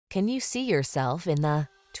Can you see yourself in the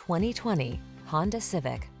 2020 Honda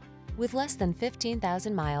Civic? With less than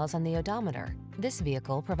 15,000 miles on the odometer, this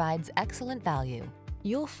vehicle provides excellent value.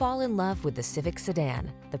 You'll fall in love with the Civic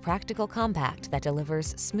Sedan, the practical compact that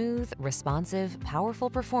delivers smooth, responsive, powerful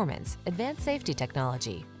performance, advanced safety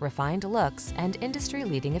technology, refined looks, and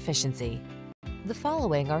industry-leading efficiency. The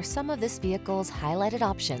following are some of this vehicle's highlighted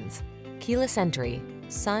options: keyless entry,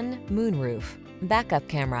 sun, moonroof, backup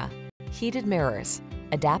camera, heated mirrors,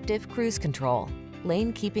 adaptive cruise control,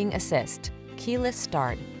 lane keeping assist, keyless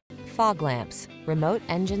start, fog lamps, remote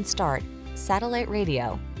engine start, satellite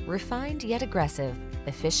radio. Refined yet aggressive,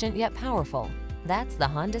 efficient yet powerful. That's the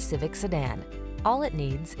Honda Civic Sedan. All it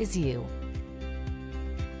needs is you.